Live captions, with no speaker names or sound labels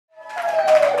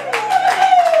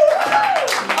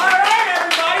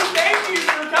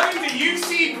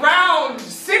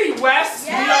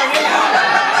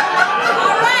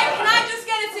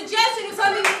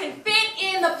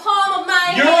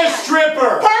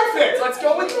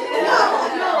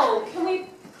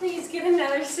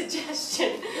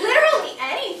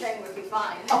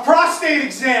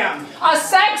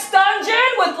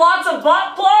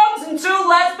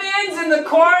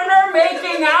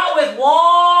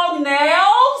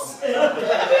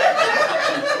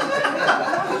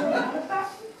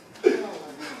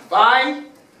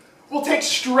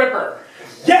stripper.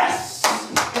 Yes!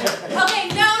 Okay,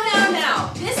 no.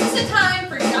 This is a time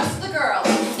for just the girls.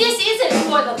 This isn't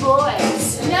for the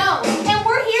boys. No, and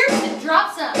we're here to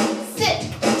drop some sick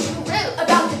truth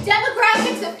About the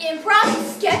demographics of improv and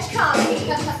sketch comedy.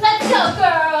 Let's go,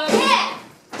 girls! Yeah!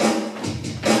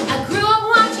 I grew up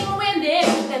watching women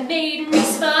that made me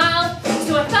smile,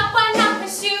 so I thought why not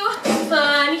pursue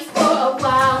funny for a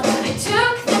while. I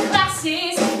took the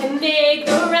classes and made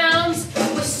the rounds,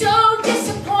 was so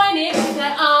disappointed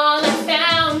that all I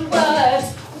found was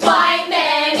white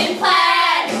men in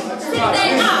plaid.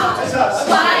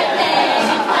 White men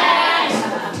in plaid.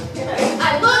 I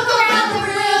look around the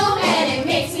room and it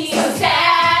makes me so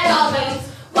sad. All those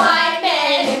white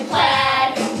men in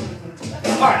plaid.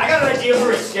 Alright, I got an idea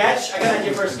for a sketch.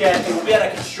 It will be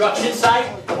at a construction site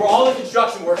where all the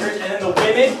construction workers and then the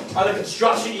women are the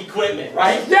construction equipment,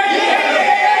 right? Yeah!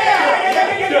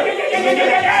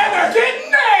 They're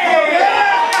getting there!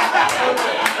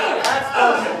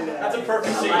 That's a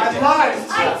perfect scene. I love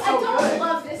it. I don't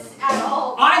love this at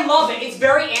all. I love it. It's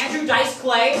very Andrew Dice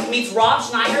Clay meets Rob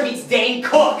Schneider meets Dane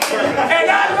Cook. And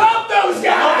I love those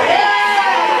guys!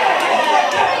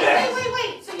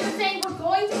 Wait. So you're saying we're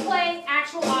going to play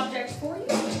actual objects for you?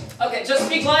 Okay, just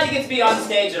be glad you get to be on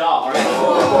stage at all, alright?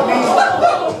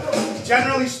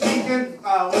 Generally speaking,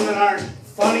 women aren't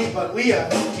funny, but Leah,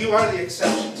 you are the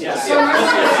exception. Yes.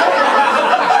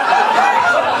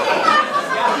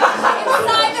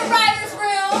 Inside the writer's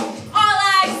room, all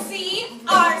I see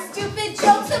are stupid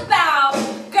jokes about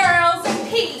girls and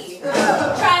pee.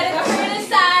 Try to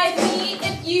criticize me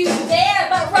if you dare,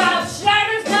 but Rob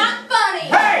Schneider's not funny.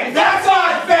 Hey, that's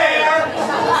unfair!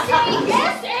 Say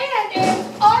yes and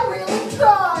I really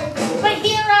tried. But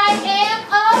here I am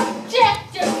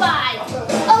objectified.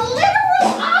 A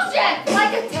literal object,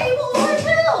 like a table or a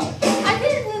bill. I've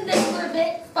been in this for a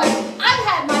bit, but I've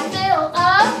had my fill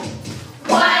of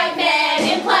White man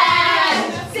in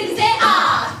plaid. Say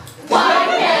ah.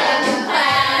 White man in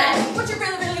plaid. What you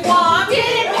really want?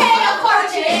 Didn't pay a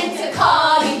fortune to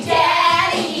call you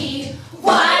daddy.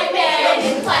 White man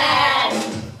in plaid.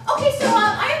 Okay, so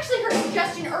I actually heard a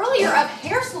suggestion earlier of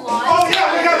hair salons. Oh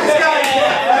yeah, we got this guy.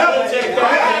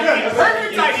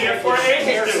 Perfect idea for a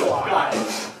hair salon.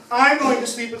 I'm going to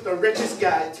sleep with the richest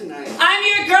guy tonight. I'm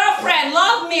your girlfriend.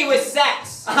 Love me with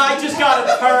sex. I just got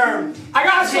a perm. I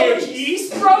got so much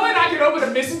yeast throwing, I could open a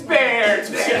Mrs. Baird's.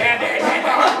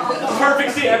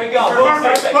 Perfect scene. There we go.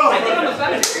 Perfect. Boom. I think I'm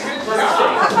offended.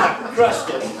 Crushed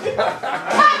it.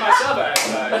 Myself,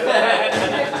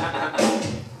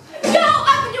 No,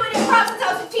 I've been doing improv since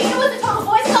I was 15. It was a total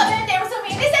boys club and they were so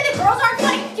mean. They said the girls aren't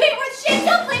funny. You ain't worth shit.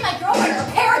 Don't play my girlfriend or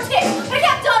a heretic. But I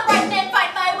kept on writing and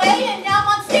fighting my way, and now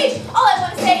I'm on stage. All I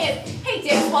want to say is, hey,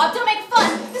 dick swab, don't make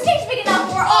fun. The stage's big enough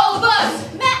for all of us.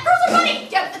 Matt, girls are funny.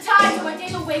 Get with the time, so one day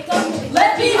you'll wake up and you'll be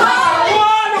left I behind.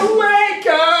 wanna wake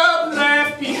up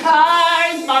left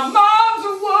behind. My mom's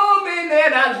a woman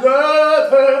and I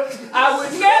love her. I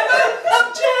would never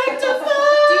objectify.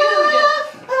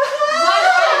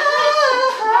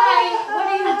 What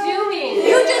are you doing?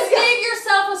 You just gave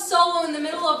yourself a solo in the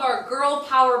middle of our girl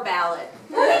power ballad.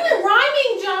 Not even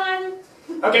rhyming, John.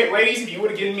 Okay, ladies, if you would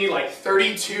have given me like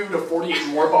 32 to 48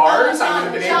 more bars, I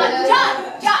would have been able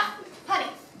to. John,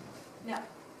 honey. No.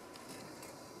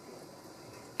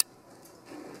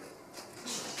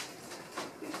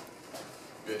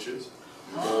 Bitches.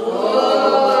 Oh.